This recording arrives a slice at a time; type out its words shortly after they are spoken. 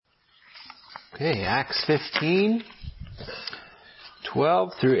Okay, Acts 15,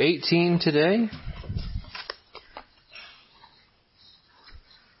 12 through 18 today.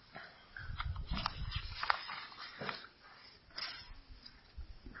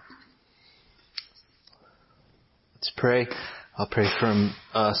 Let's pray. I'll pray from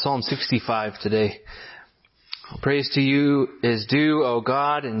Psalm 65 today. Praise to you is due, O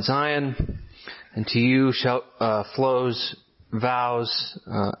God, in Zion, and to you shall flows vows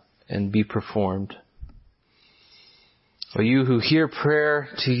and be performed. O you who hear prayer,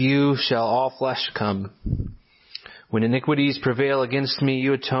 to you shall all flesh come. When iniquities prevail against me,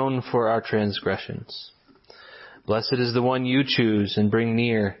 you atone for our transgressions. Blessed is the one you choose and bring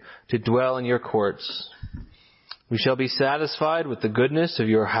near to dwell in your courts. We shall be satisfied with the goodness of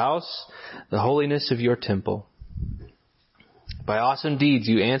your house, the holiness of your temple. By awesome deeds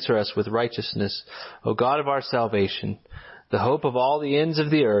you answer us with righteousness, O God of our salvation, the hope of all the ends of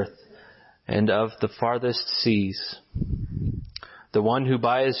the earth and of the farthest seas. The one who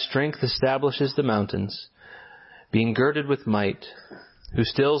by his strength establishes the mountains, being girded with might, who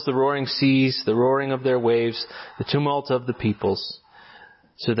stills the roaring seas, the roaring of their waves, the tumult of the peoples,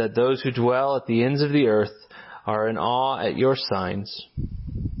 so that those who dwell at the ends of the earth are in awe at your signs.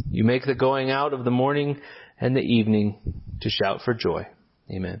 You make the going out of the morning and the evening to shout for joy.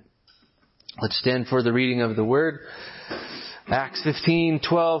 Amen. Let's stand for the reading of the word. Acts 15,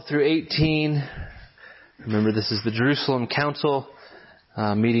 12 through 18. Remember, this is the Jerusalem Council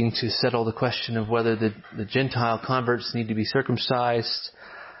meeting to settle the question of whether the Gentile converts need to be circumcised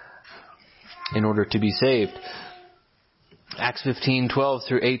in order to be saved. Acts 15, 12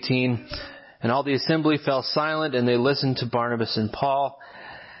 through 18. And all the assembly fell silent, and they listened to Barnabas and Paul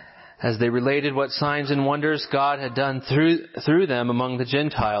as they related what signs and wonders God had done through them among the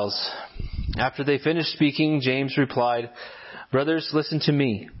Gentiles. After they finished speaking, James replied, "Brothers, listen to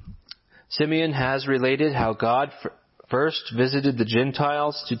me. Simeon has related how God first visited the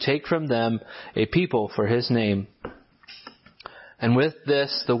Gentiles to take from them a people for his name. And with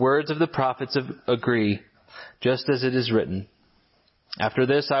this, the words of the prophets agree, just as it is written. After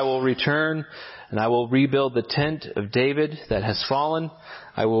this, I will return, and I will rebuild the tent of David that has fallen.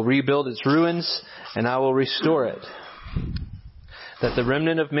 I will rebuild its ruins, and I will restore it, that the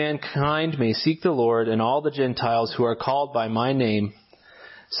remnant of mankind may seek the Lord, and all the Gentiles who are called by my name,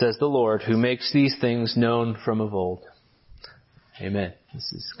 says the Lord, who makes these things known from of old." Amen.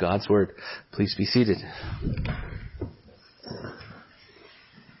 This is God's word. Please be seated.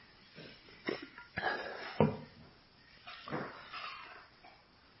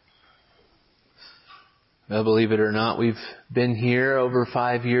 Well, believe it or not, we've been here over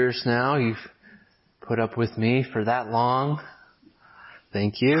 5 years now. You've put up with me for that long.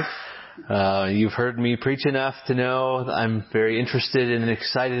 Thank you. You've heard me preach enough to know that I'm very interested and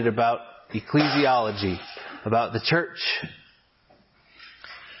excited about ecclesiology, about the church.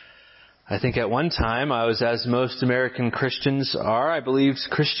 I think at one time I was, as most American Christians are, I believed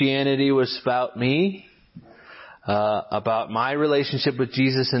Christianity was about me. About my relationship with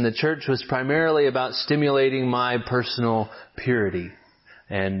Jesus, and the church was primarily about stimulating my personal purity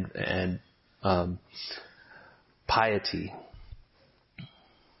and piety.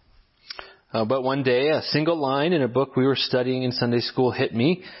 But one day, a single line in a book we were studying in Sunday school hit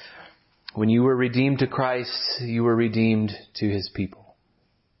me. When you were redeemed to Christ, you were redeemed to His people.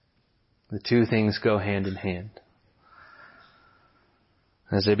 The two things go hand in hand.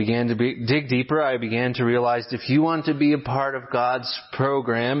 As I began to dig deeper, I began to realize if you want to be a part of God's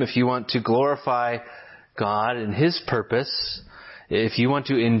program, if you want to glorify God and His purpose, if you want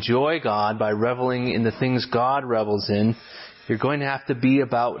to enjoy God by reveling in the things God revels in, you're going to have to be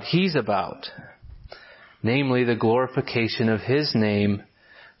about what He's about. Namely, the glorification of His name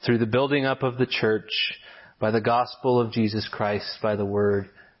through the building up of the church by the gospel of Jesus Christ, by the Word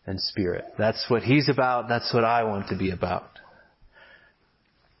and Spirit. That's what He's about. That's what I want to be about.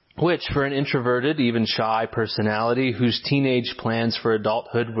 Which, for an introverted, even shy personality whose teenage plans for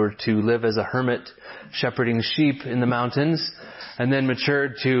adulthood were to live as a hermit shepherding sheep in the mountains, and then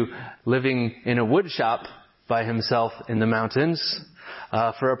matured to living in a wood shop by himself in the mountains,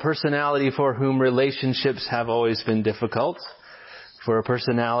 for a personality for whom relationships have always been difficult, for a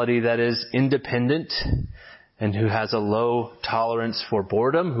personality that is independent and who has a low tolerance for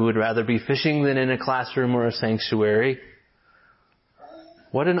boredom, who would rather be fishing than in a classroom or a sanctuary.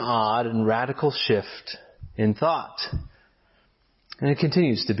 What an odd and radical shift in thought. And it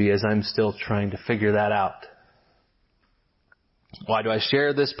continues to be as I'm still trying to figure that out. Why do I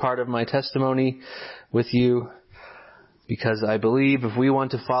share this part of my testimony with you? Because I believe if we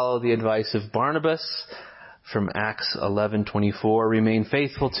want to follow the advice of Barnabas, from Acts 11:24. Remain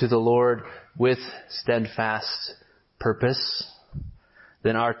faithful to the Lord with steadfast purpose.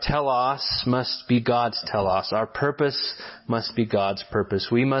 Then our telos must be God's telos. Our purpose must be God's purpose.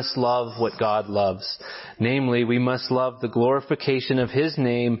 We must love what God loves. Namely, we must love the glorification of His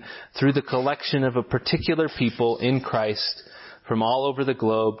name through the collection of a particular people in Christ from all over the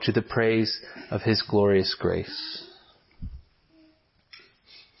globe to the praise of His glorious grace.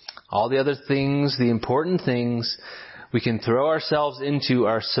 All the other things, the important things we can throw ourselves into,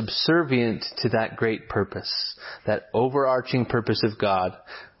 are subservient to that great purpose, that overarching purpose of God.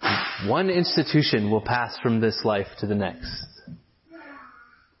 One institution will pass from this life to the next.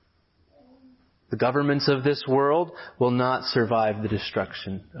 The governments of this world will not survive the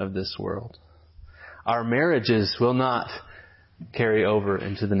destruction of this world. Our marriages will not carry over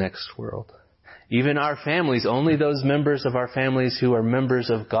into the next world. Even our families, only those members of our families who are members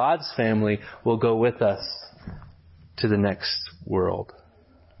of God's family will go with us to the next world.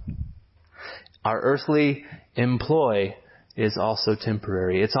 Our earthly employ is also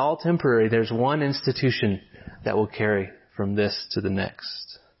temporary. It's all temporary. There's one institution that will carry from this to the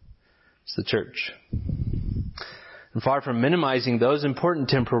next. It's the church. And far from minimizing those important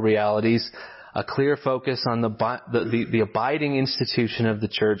temporal realities, a clear focus on the abiding institution of the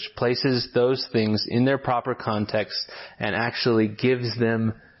church places those things in their proper context and actually gives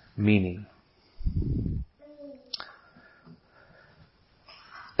them meaning.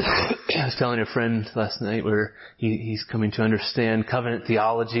 I was telling a friend last night where he's coming to understand covenant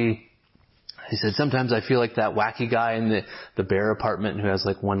theology. He said, sometimes I feel like that wacky guy in the bear apartment who has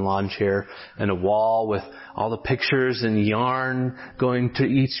like one lawn chair and a wall with all the pictures and yarn going to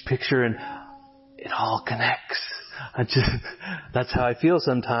each picture, and it all connects. That's how I feel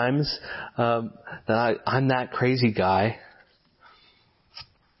sometimes, that I'm that crazy guy.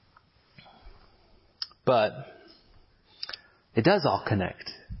 But it does all connect.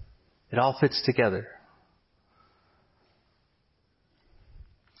 It all fits together.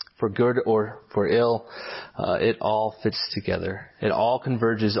 For good or for ill, it all fits together. It all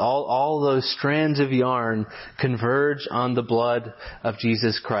converges. All those strands of yarn converge on the blood of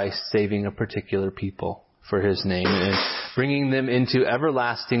Jesus Christ, saving a particular people for His name and bringing them into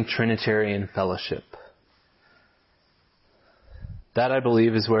everlasting Trinitarian fellowship. That, I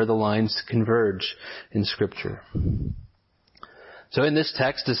believe, is where the lines converge in Scripture. So in this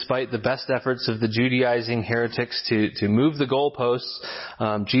text, despite the best efforts of the Judaizing heretics to move the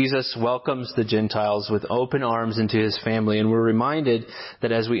goalposts, Jesus welcomes the Gentiles with open arms into His family. And we're reminded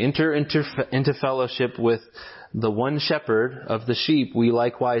that as we enter into fellowship with the one shepherd of the sheep, we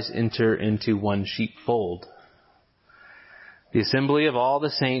likewise enter into one sheepfold. The assembly of all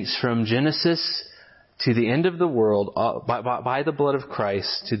the saints from Genesis to the end of the world, by the blood of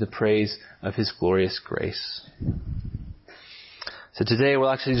Christ, to the praise of His glorious grace. So today we'll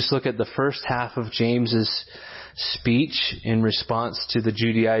actually just look at the first half of James's speech in response to the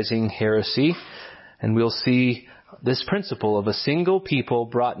Judaizing heresy. And we'll see this principle of a single people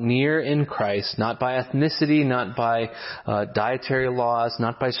brought near in Christ, not by ethnicity, not by dietary laws,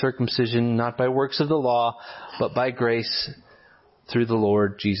 not by circumcision, not by works of the law, but by grace through the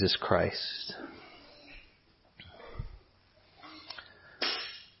Lord Jesus Christ.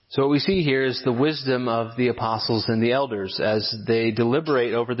 So what we see here is the wisdom of the apostles and the elders as they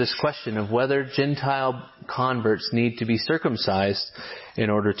deliberate over this question of whether Gentile converts need to be circumcised in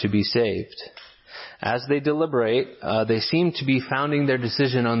order to be saved. As they deliberate, they seem to be founding their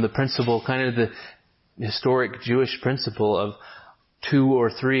decision on the principle, kind of the historic Jewish principle of 2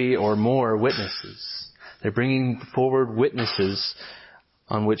 or 3 or more witnesses. They're bringing forward witnesses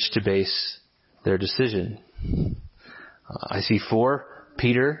on which to base their decision. I see 4.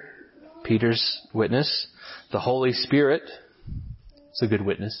 Peter's witness. The Holy Spirit, it's a good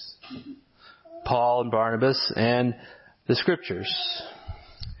witness. Paul and Barnabas, and the Scriptures.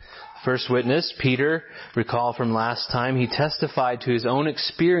 First witness, Peter, recall from last time, he testified to his own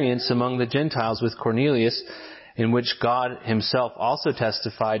experience among the Gentiles with Cornelius, in which God Himself also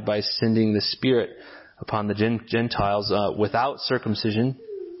testified by sending the Spirit upon the Gentiles without circumcision.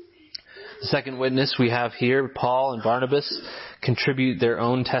 The second witness we have here, Paul and Barnabas, contribute their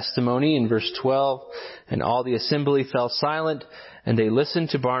own testimony in verse 12. And all the assembly fell silent, and they listened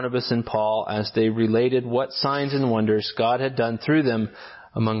to Barnabas and Paul as they related what signs and wonders God had done through them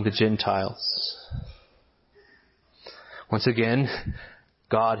among the Gentiles. Once again,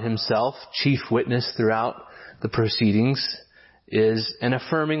 God Himself, chief witness throughout the proceedings, is an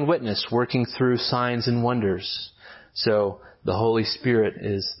affirming witness working through signs and wonders. So the Holy Spirit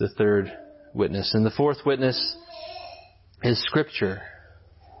is the third witness. And the fourth witness is Scripture.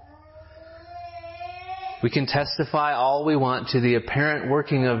 We can testify all we want to the apparent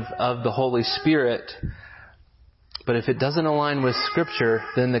working of the Holy Spirit, but if it doesn't align with Scripture,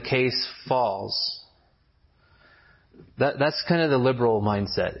 then the case falls. That's kind of the liberal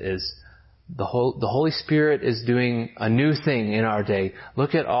mindset, is the Holy Spirit is doing a new thing in our day.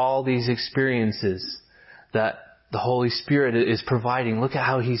 Look at all these experiences that the Holy Spirit is providing. Look at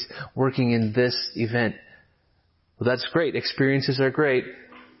how He's working in this event. Well, that's great. Experiences are great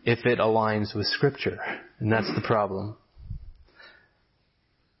if it aligns with Scripture. And that's the problem.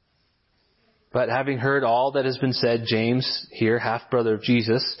 But having heard all that has been said, James, here, half-brother of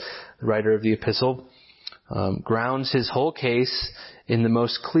Jesus, the writer of the epistle, grounds his whole case in the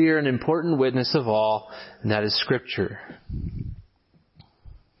most clear and important witness of all, and that is Scripture.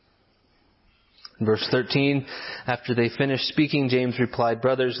 In verse 13, after they finished speaking, James replied,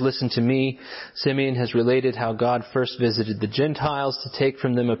 "Brothers, listen to me. Simeon has related how God first visited the Gentiles to take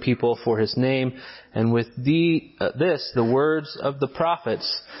from them a people for His name, and with this, the words of the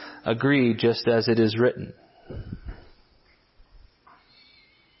prophets agree, just as it is written."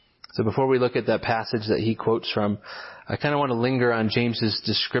 So before we look at that passage that he quotes from, I kind of want to linger on James's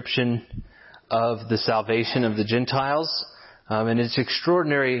description of the salvation of the Gentiles. And it's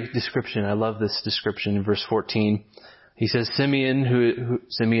extraordinary description. I love this description in verse 14. He says, Simeon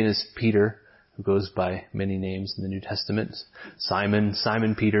is Peter, who goes by many names in the New Testament.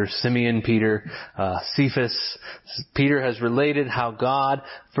 Simon Peter, Simeon Peter, Cephas. Peter has related how God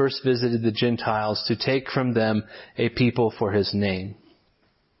first visited the Gentiles to take from them a people for His name.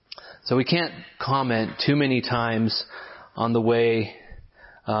 So we can't comment too many times on the way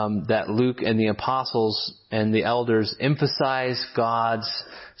that Luke and the apostles and the elders emphasize God's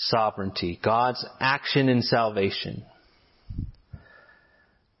sovereignty, God's action in salvation.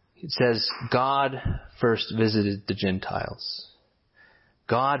 It says, God first visited the Gentiles.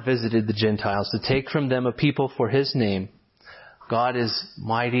 God visited the Gentiles to take from them a people for His name. God is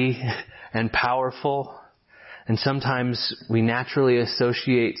mighty and powerful. And sometimes we naturally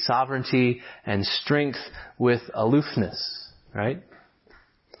associate sovereignty and strength with aloofness, right?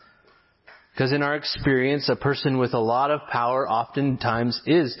 Because in our experience, a person with a lot of power oftentimes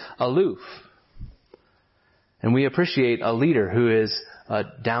is aloof. And we appreciate a leader who is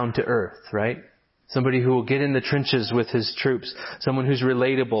down to earth, right? Somebody who will get in the trenches with his troops. Someone who's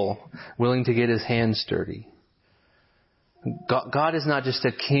relatable, willing to get his hands dirty. God is not just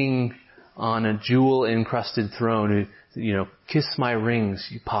a king on a jewel-encrusted throne who, kiss my rings,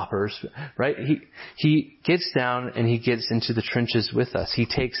 you paupers, right? He gets down and He gets into the trenches with us. He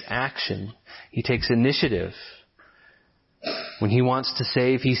takes action. He takes initiative. When He wants to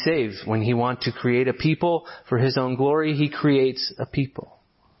save, He saves. When He wants to create a people for His own glory, He creates a people.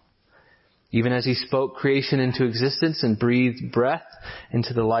 Even as He spoke creation into existence and breathed breath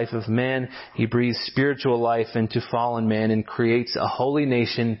into the life of man, He breathes spiritual life into fallen man and creates a holy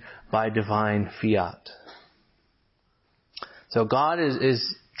nation by divine fiat. So God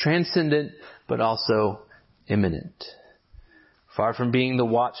is transcendent, but also immanent. Far from being the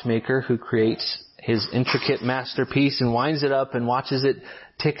watchmaker who creates His intricate masterpiece and winds it up and watches it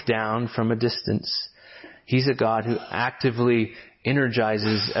tick down from a distance, He's a God who actively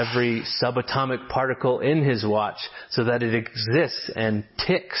energizes every subatomic particle in His watch so that it exists and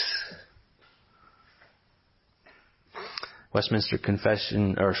ticks. Westminster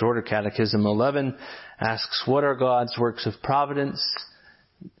Confession, or Shorter Catechism 11, asks, what are God's works of providence?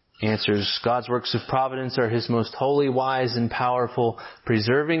 Answers, God's works of providence are His most holy, wise, and powerful,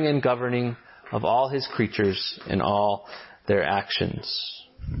 preserving and governing of all His creatures in all their actions.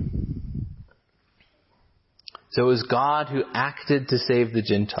 So it was God who acted to save the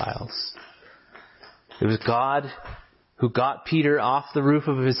Gentiles. It was God who got Peter off the roof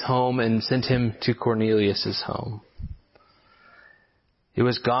of his home and sent him to Cornelius' home. It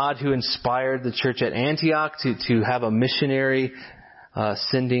was God who inspired the church at Antioch to have a missionary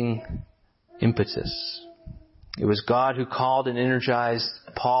sending impetus. It was God who called and energized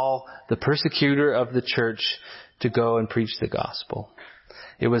Paul, the persecutor of the church, to go and preach the gospel.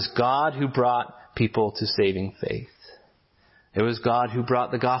 It was God who brought people to saving faith. It was God who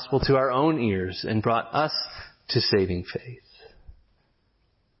brought the gospel to our own ears and brought us to saving faith.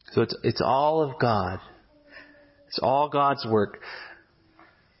 So it's all of God. It's all God's work.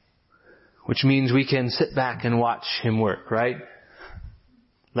 Which means we can sit back and watch Him work, right?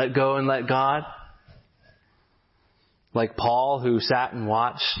 Let go and let God. Like Paul, who sat and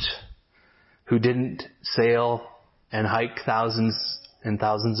watched, who didn't sail and hike thousands and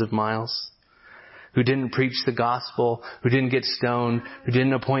thousands of miles, who didn't preach the gospel, who didn't get stoned, who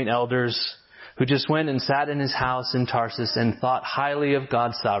didn't appoint elders, who just went and sat in his house in Tarsus and thought highly of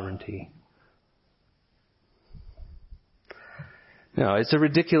God's sovereignty. No, it's a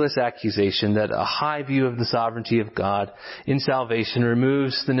ridiculous accusation that a high view of the sovereignty of God in salvation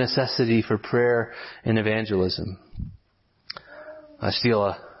removes the necessity for prayer and evangelism. I steal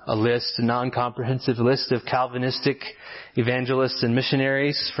a non-comprehensive list of Calvinistic evangelists and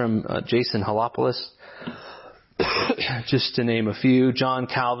missionaries from Jason Halopoulos. Just to name a few: John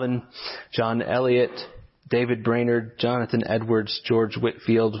Calvin, John Eliot, David Brainerd, Jonathan Edwards, George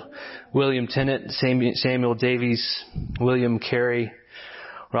Whitefield, William Tennant, Samuel Davies, William Carey,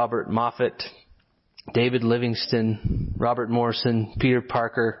 Robert Moffat, David Livingston, Robert Morrison, Peter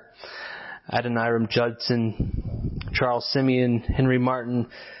Parker, Adoniram Judson, Charles Simeon, Henry Martin,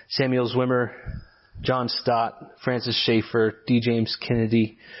 Samuel Zwimmer, John Stott, Francis Schaeffer, D. James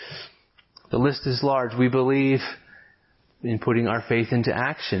Kennedy. The list is large. We believe in putting our faith into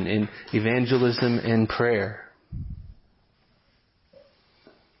action, in evangelism and prayer.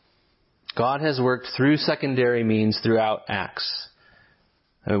 God has worked through secondary means throughout Acts.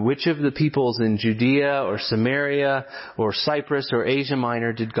 Which of the peoples in Judea or Samaria or Cyprus or Asia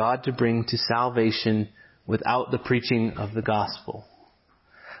Minor did God to bring to salvation without the preaching of the gospel?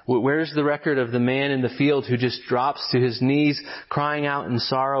 Where's the record of the man in the field who just drops to his knees, crying out in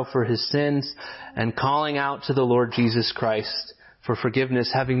sorrow for his sins and calling out to the Lord Jesus Christ for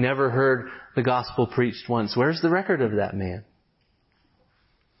forgiveness, having never heard the gospel preached once? Where's the record of that man?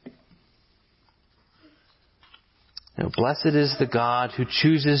 Now, blessed is the God who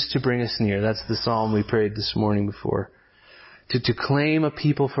chooses to bring us near. That's the psalm we prayed this morning before. To claim a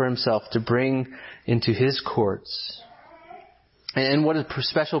people for himself, to bring into his courts. And what a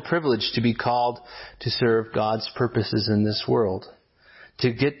special privilege to be called to serve God's purposes in this world.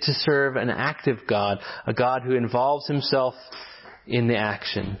 To get to serve an active God, a God who involves himself in the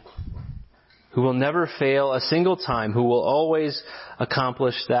action, who will never fail a single time, who will always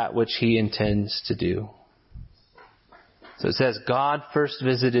accomplish that which he intends to do. So it says, God first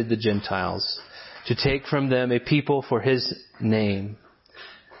visited the Gentiles to take from them a people for his name.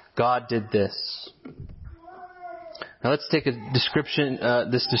 God did this. Now let's take a description,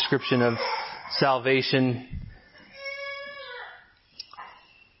 this description of salvation.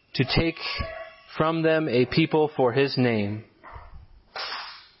 To take from them a people for his name.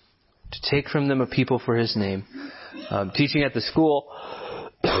 To take from them a people for his name. Teaching at the school,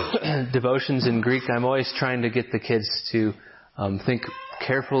 devotions in Greek, I'm always trying to get the kids to think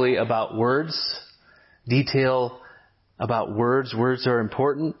carefully about words, detail about words. Words are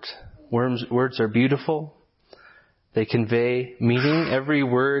important. Words are beautiful. They convey meaning. Every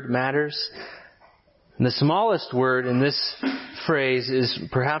word matters. And the smallest word in this phrase is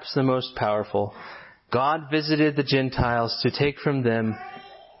perhaps the most powerful. God visited the Gentiles to take from them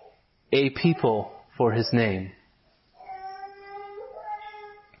a people for his name.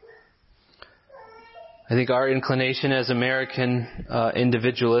 I think our inclination as American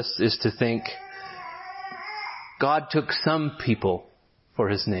individualists is to think God took some people for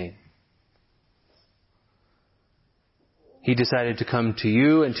his name. He decided to come to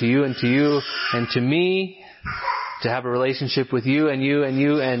you and to you and to you and to me, to have a relationship with you and you and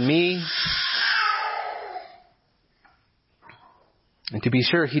you and me. And to be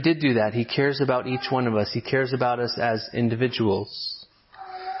sure, he did do that. He cares about each one of us. He cares about us as individuals.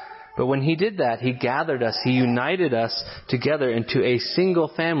 But when he did that, he gathered us, he united us together into a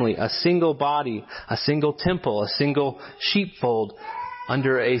single family, a single body, a single temple, a single sheepfold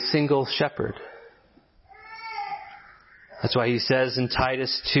under a single shepherd. That's why he says in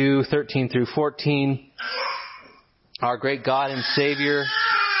Titus 2:13-14, our great God and Savior,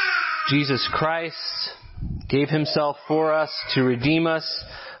 Jesus Christ, gave himself for us to redeem us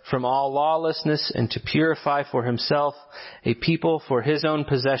from all lawlessness and to purify for himself a people for his own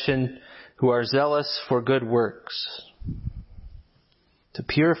possession who are zealous for good works. To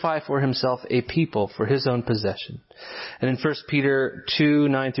purify for himself a people for his own possession. And in 1 Peter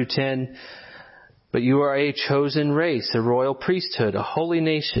 2:9-10, but you are a chosen race, a royal priesthood, a holy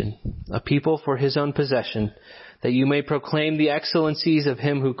nation, a people for his own possession, that you may proclaim the excellencies of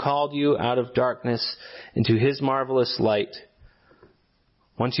him who called you out of darkness into his marvelous light.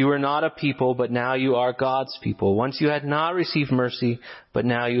 Once you were not a people, but now you are God's people. Once you had not received mercy, but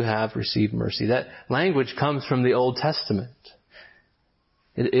now you have received mercy. That language comes from the Old Testament.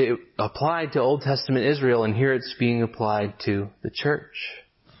 It applied to Old Testament Israel, and here it's being applied to the church.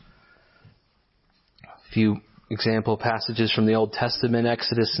 A few example passages from the Old Testament,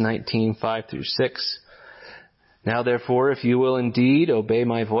 Exodus 19:5-6. Now therefore, if you will indeed obey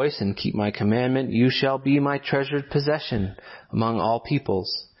my voice and keep my commandment, you shall be my treasured possession among all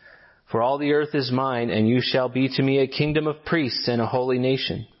peoples. For all the earth is mine, and you shall be to me a kingdom of priests and a holy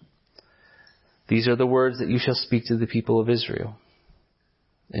nation. These are the words that you shall speak to the people of Israel.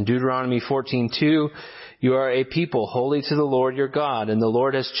 In Deuteronomy 14:2, you are a people holy to the Lord your God, and the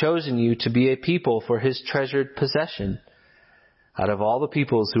Lord has chosen you to be a people for his treasured possession out of all the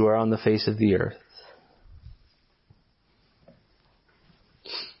peoples who are on the face of the earth.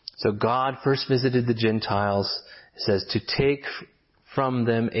 So God first visited the Gentiles, it says, to take from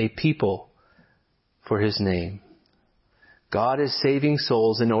them a people for his name. God is saving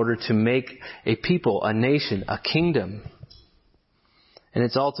souls in order to make a people, a nation, a kingdom. And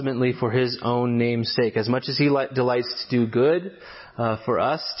it's ultimately for his own name's sake. As much as he delights to do good for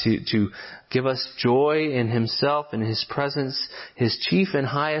us, to give us joy in himself and his presence, his chief and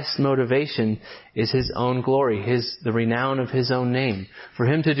highest motivation is his own glory, the renown of his own name. For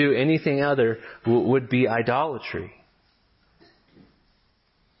him to do anything other would be idolatry.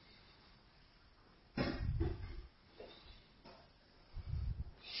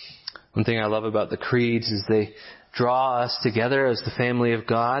 One thing I love about the creeds is they draw us together as the family of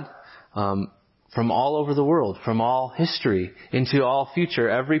God from all over the world, from all history into all future.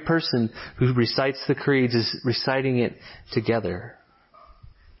 Every person who recites the creeds is reciting it together.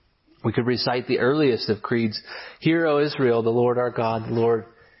 We could recite the earliest of creeds. Hear, O Israel, the Lord our God, the Lord,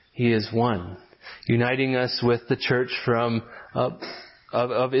 he is one. Uniting us with the church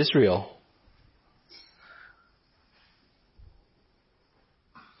of Israel.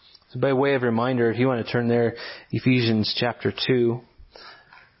 So by way of reminder, if you want to turn there, Ephesians chapter 2.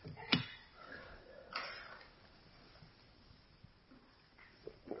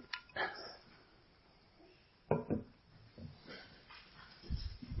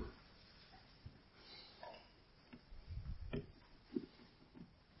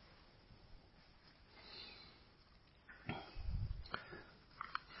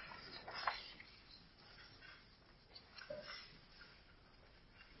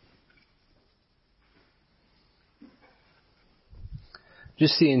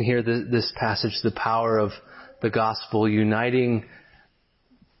 Just seeing here this passage, the power of the gospel uniting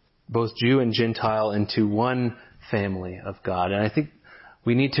both Jew and Gentile into one family of God. And I think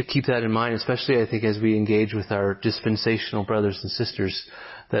we need to keep that in mind, especially I think as we engage with our dispensational brothers and sisters,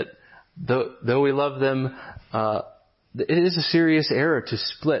 that though we love them, it is a serious error to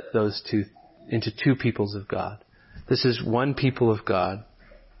split those two into two peoples of God. This is one people of God.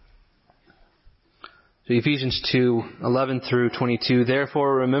 So Ephesians 2:11 through 22.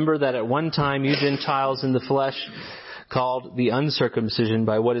 Therefore, remember that at one time you Gentiles in the flesh, called the uncircumcision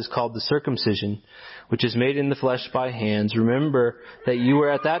by what is called the circumcision, which is made in the flesh by hands. Remember that you were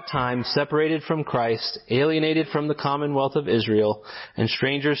at that time separated from Christ, alienated from the commonwealth of Israel, and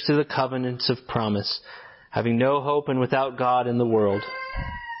strangers to the covenants of promise, having no hope and without God in the world.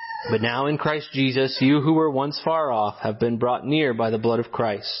 But now in Christ Jesus, you who were once far off have been brought near by the blood of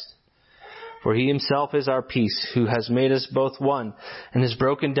Christ. For he himself is our peace, who has made us both one, and has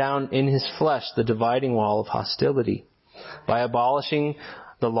broken down in his flesh the dividing wall of hostility, by abolishing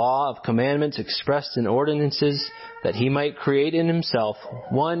the law of commandments expressed in ordinances, that he might create in himself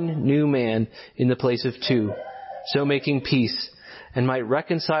one new man in the place of two, so making peace, and might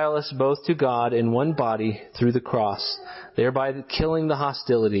reconcile us both to God in one body through the cross, thereby killing the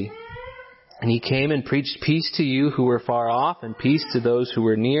hostility. And he came and preached peace to you who were far off, and peace to those who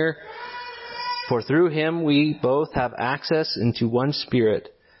were near. For through him we both have access into one Spirit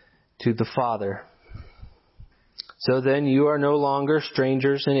to the Father. So then you are no longer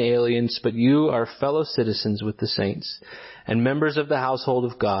strangers and aliens, but you are fellow citizens with the saints and members of the household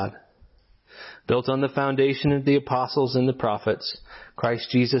of God, built on the foundation of the apostles and the prophets, Christ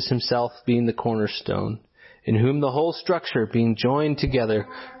Jesus himself being the cornerstone, in whom the whole structure, being joined together,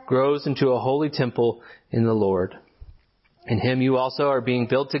 grows into a holy temple in the Lord. In him you also are being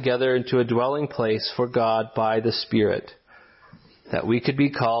built together into a dwelling place for God by the Spirit, that we could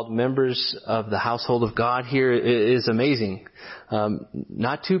be called members of the household of God. Here is amazing.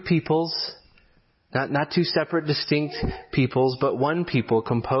 Not two peoples, not two separate, distinct peoples, but one people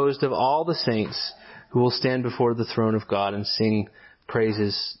composed of all the saints who will stand before the throne of God and sing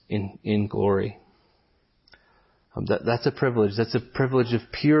praises in glory. That's a privilege. That's a privilege of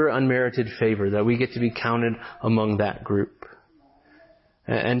pure, unmerited favor, that we get to be counted among that group.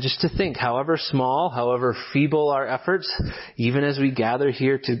 And just to think, however small, however feeble our efforts, even as we gather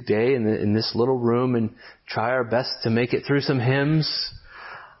here today in this little room and try our best to make it through some hymns,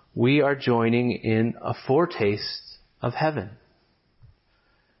 we are joining in a foretaste of heaven.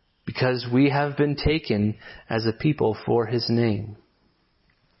 Because we have been taken as a people for his name.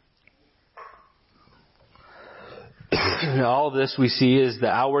 All of this we see is the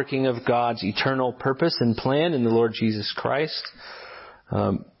outworking of God's eternal purpose and plan in the Lord Jesus Christ.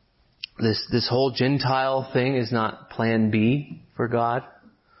 This whole Gentile thing is not plan B for God.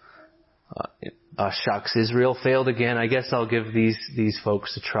 Shucks, Israel failed again. I guess I'll give these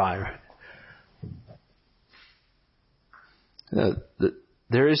folks a try.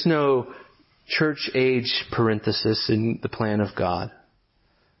 There is no church age parenthesis in the plan of God.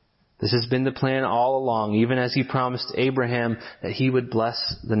 This has been the plan all along, even as he promised Abraham that he would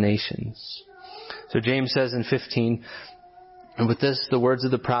bless the nations. So James says in 15, and with this the words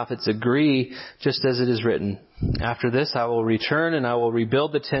of the prophets agree, just as it is written. After this I will return and I will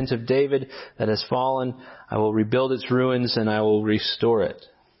rebuild the tent of David that has fallen. I will rebuild its ruins and I will restore it.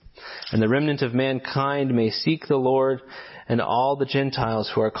 And the remnant of mankind may seek the Lord, and all the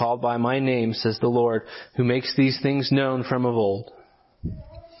Gentiles who are called by my name, says the Lord, who makes these things known from of old.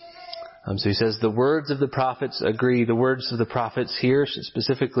 So he says the words of the prophets agree. The words of the prophets here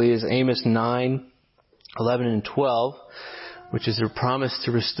specifically is Amos 9, 11 and 12, which is their promise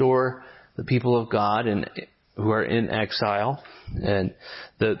to restore the people of God and who are in exile. And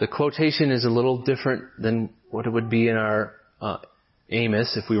the quotation is a little different than what it would be in our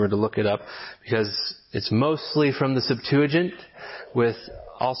Amos if we were to look it up, because it's mostly from the Septuagint with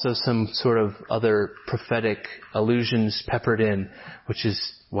also some sort of other prophetic allusions peppered in, which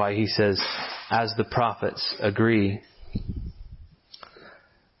is why he says, as the prophets agree.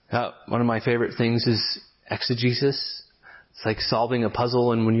 One of my favorite things is exegesis. It's like solving a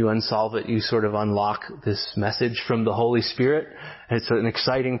puzzle, and when you unsolve it, you sort of unlock this message from the Holy Spirit. It's an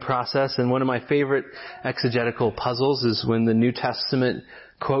exciting process, and one of my favorite exegetical puzzles is when the New Testament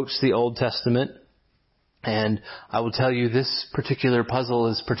quotes the Old Testament. And I will tell you, this particular puzzle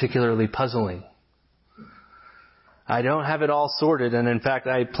is particularly puzzling. I don't have it all sorted, and in fact,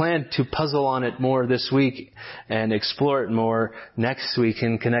 I plan to puzzle on it more this week and explore it more next week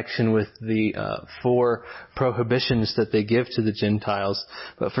in connection with the 4 prohibitions that they give to the Gentiles.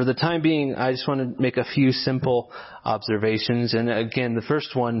 But for the time being, I just want to make a few simple observations. And again, the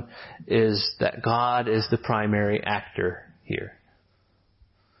first one is that God is the primary actor here.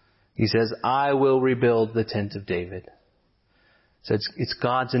 He says, I will rebuild the tent of David. So it's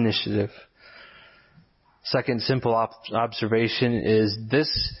God's initiative. Second simple observation is this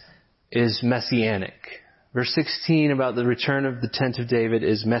is messianic. Verse 16 about the return of the tent of David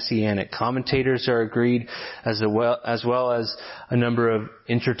is messianic. Commentators are agreed as well as a number of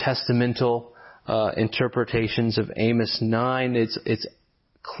intertestamental interpretations of Amos 9. It's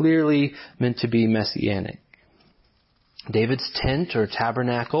clearly meant to be messianic. David's tent or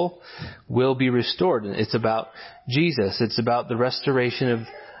tabernacle will be restored. It's about Jesus. It's about the restoration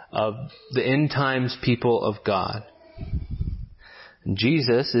of the end times people of God. And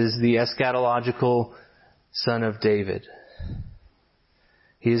Jesus is the eschatological son of David.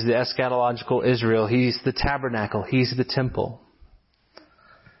 He is the eschatological Israel. He's the tabernacle. He's the temple.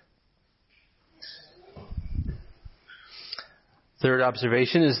 Third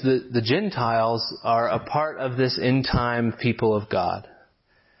observation is that the Gentiles are a part of this end time people of God.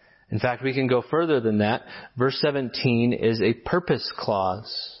 In fact, we can go further than that. Verse 17 is a purpose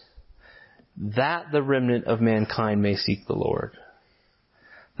clause. That the remnant of mankind may seek the Lord.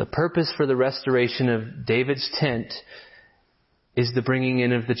 The purpose for the restoration of David's tent is the bringing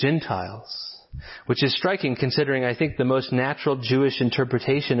in of the Gentiles, which is striking considering I think the most natural Jewish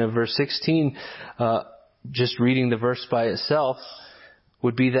interpretation of verse 16, just reading the verse by itself,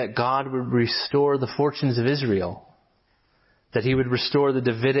 would be that God would restore the fortunes of Israel, that he would restore the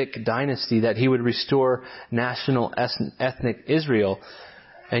Davidic dynasty, that he would restore national ethnic Israel.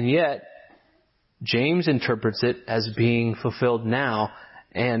 And yet, James interprets it as being fulfilled now,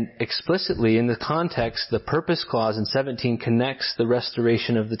 and explicitly in the context, the purpose clause in 17 connects the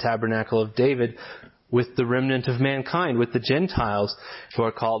restoration of the tabernacle of David with the remnant of mankind, with the Gentiles who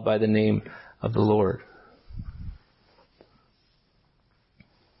are called by the name of the Lord.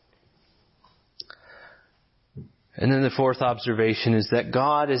 And then the fourth observation is that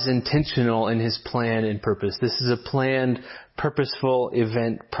God is intentional in his plan and purpose. This is a planned, purposeful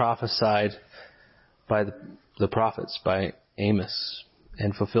event prophesied by the prophets, by Amos,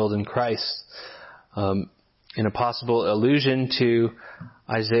 and fulfilled in Christ. In a possible allusion to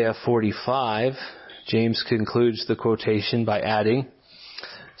Isaiah 45, James concludes the quotation by adding,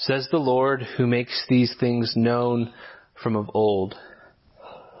 says the Lord who makes these things known from of old.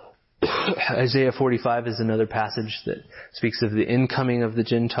 Isaiah 45 is another passage that speaks of the incoming of the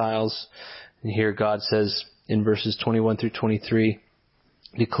Gentiles. And here God says in verses 21 through 23,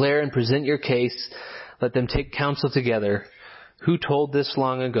 declare and present your case. Let them take counsel together. Who told this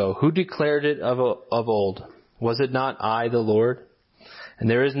long ago? Who declared it of old? Was it not I, the Lord? And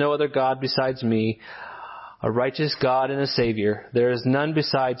there is no other God besides me, a righteous God and a Savior. There is none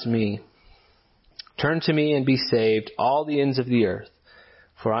besides me. Turn to me and be saved, all the ends of the earth.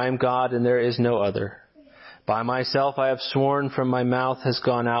 For I am God and there is no other. By myself I have sworn, from my mouth has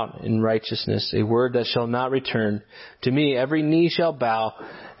gone out in righteousness a word that shall not return. To me every knee shall bow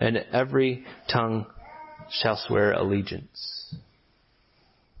and every tongue shall swear allegiance.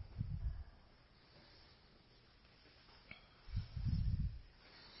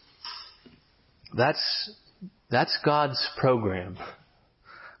 That's God's program.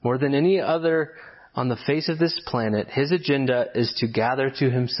 More than any other on the face of this planet, his agenda is to gather to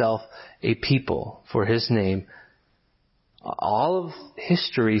himself a people for his name. All of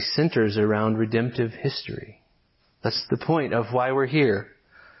history centers around redemptive history. That's the point of why we're here.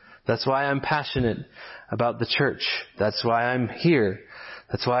 That's why I'm passionate about the church. That's why I'm here.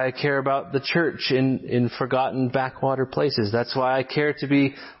 That's why I care about the church in forgotten backwater places. That's why I care to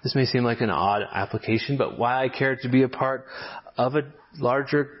be, this may seem like an odd application, but why I care to be a part of a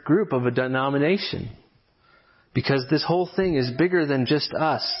larger group, of a denomination. Because this whole thing is bigger than just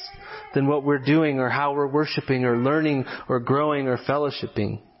us, than what we're doing or how we're worshiping or learning or growing or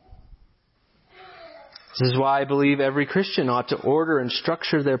fellowshipping. This is why I believe every Christian ought to order and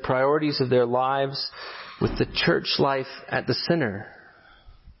structure their priorities of their lives with the church life at the center.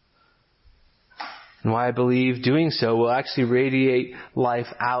 And why I believe doing so will actually radiate life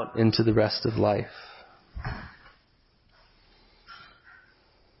out into the rest of life.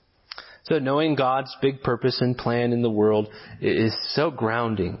 So knowing God's big purpose and plan in the world is so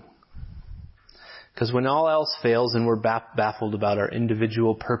grounding. Because when all else fails and we're baffled about our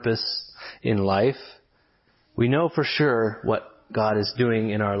individual purpose in life, we know for sure what God is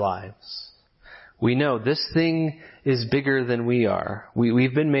doing in our lives. We know this thing is bigger than we are.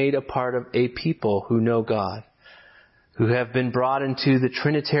 We've been made a part of a people who know God, who have been brought into the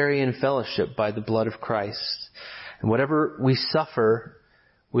Trinitarian fellowship by the blood of Christ. And whatever we suffer,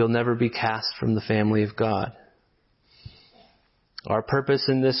 we'll never be cast from the family of God. Our purpose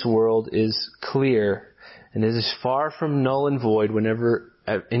in this world is clear, and it is far from null and void whenever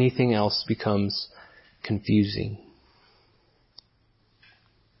anything else becomes confusing.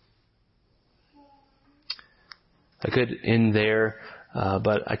 I could end there,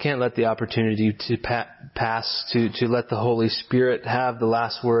 but I can't let the opportunity to pass to let the Holy Spirit have the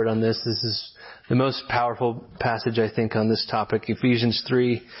last word on this. This is the most powerful passage, I think, on this topic, Ephesians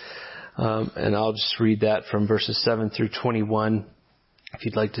 3. And I'll just read that from verses 7 through 21, if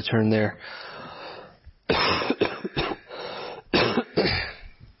you'd like to turn there.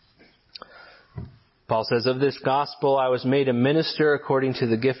 Paul says, "Of this gospel I was made a minister according to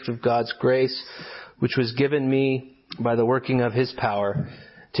the gift of God's grace, which was given me by the working of his power.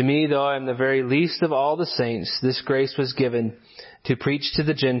 To me, though I am the very least of all the saints, this grace was given to preach to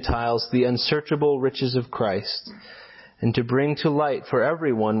the Gentiles the unsearchable riches of Christ, and to bring to light for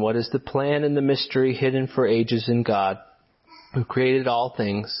everyone what is the plan and the mystery hidden for ages in God, who created all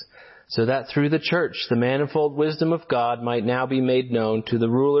things, so that through the church the manifold wisdom of God might now be made known to the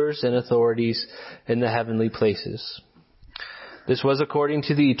rulers and authorities in the heavenly places. This was according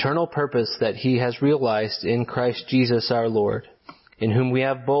to the eternal purpose that he has realized in Christ Jesus our Lord, in whom we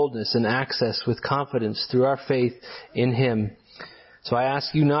have boldness and access with confidence through our faith in him. So I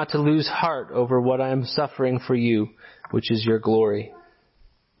ask you not to lose heart over what I am suffering for you, which is your glory.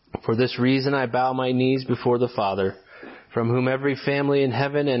 For this reason I bow my knees before the Father, from whom every family in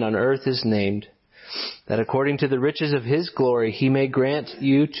heaven and on earth is named, that according to the riches of his glory he may grant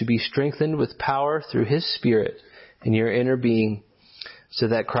you to be strengthened with power through his Spirit in your inner being, so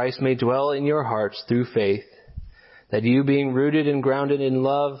that Christ may dwell in your hearts through faith, that you, being rooted and grounded in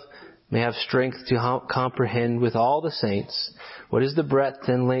love, may have strength to comprehend with all the saints what is the breadth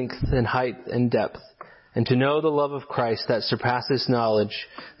and length and height and depth, and to know the love of Christ that surpasses knowledge,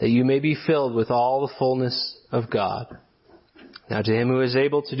 that you may be filled with all the fullness of God. Now to him who is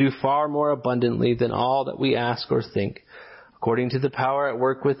able to do far more abundantly than all that we ask or think, according to the power at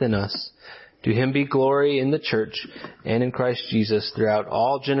work within us, to him be glory in the church and in Christ Jesus throughout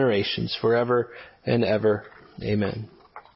all generations, forever and ever. Amen.